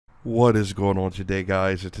What is going on today,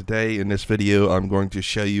 guys? Today in this video I'm going to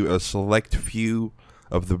show you a select few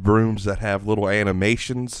of the brooms that have little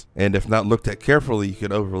animations, and if not looked at carefully you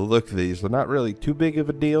could overlook these. They're not really too big of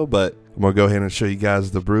a deal, but I'm going to go ahead and show you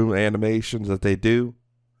guys the broom animations that they do.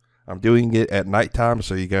 I'm doing it at nighttime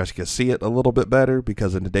so you guys can see it a little bit better,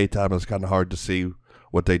 because in the daytime it's kind of hard to see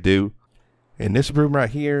what they do. And this broom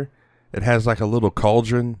right here, it has like a little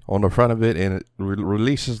cauldron on the front of it, and it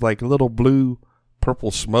releases like little blue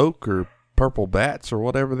purple smoke or purple bats or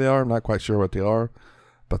whatever they are. I'm not quite sure what they are,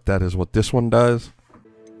 but that is what this one does.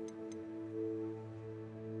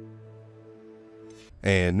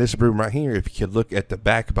 And this broom right here, if you could look at the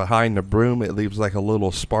back behind the broom, it leaves like a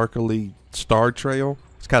little sparkly star trail.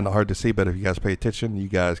 It's kind of hard to see, but if you guys pay attention, you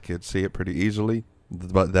guys can see it pretty easily.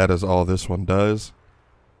 But that is all this one does.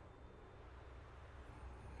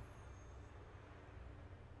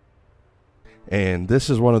 And this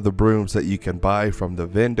is one of the brooms that you can buy from the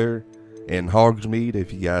vendor in Hogsmeade,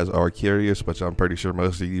 if you guys are curious, which I'm pretty sure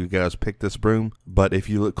most of you guys picked this broom. But if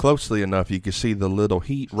you look closely enough, you can see the little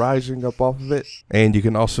heat rising up off of it, and you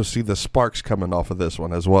can also see the sparks coming off of this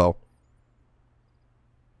one as well.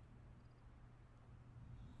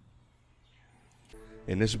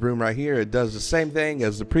 In this broom right here, it does the same thing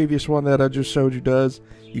as the previous one that I just showed you does.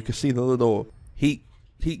 You can see the little heat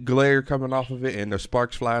glare coming off of it, and the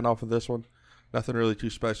sparks flying off of this one. Nothing really too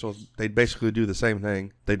special. They basically do the same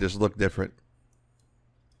thing. They just look different.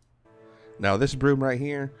 Now this broom right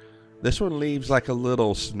here, this one leaves like a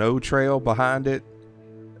little snow trail behind it.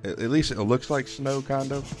 At least it looks like snow,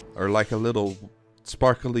 kind of. Or like a little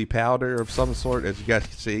sparkly powder of some sort, as you guys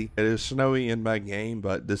can see. It is snowy in my game,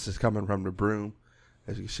 but this is coming from the broom.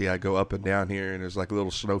 As you can see, I go up and down here, and there's like little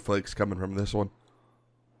snowflakes coming from this one.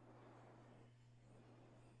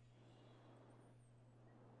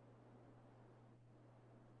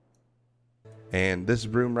 And this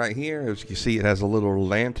broom right here, as you can see, it has a little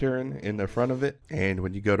lantern in the front of it. And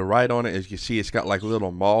when you go to ride on it, as you can see, it's got like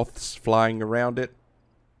little moths flying around it,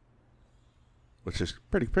 which is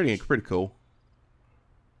pretty cool.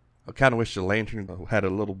 I kind of wish the lantern had a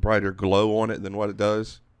little brighter glow on it than what it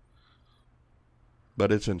does, but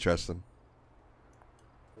it's interesting.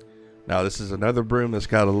 Now this is another broom that's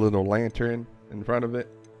got a little lantern in front of it,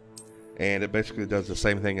 and it basically does the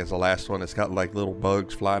same thing as the last one. It's got like little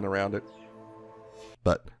bugs flying around it.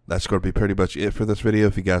 But that's going to be pretty much it for this video.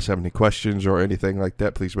 If you guys have any questions or anything like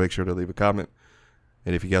that, please make sure to leave a comment.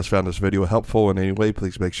 And if you guys found this video helpful in any way,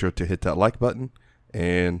 please make sure to hit that like button.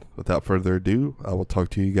 And without further ado, I will talk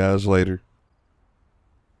to you guys later.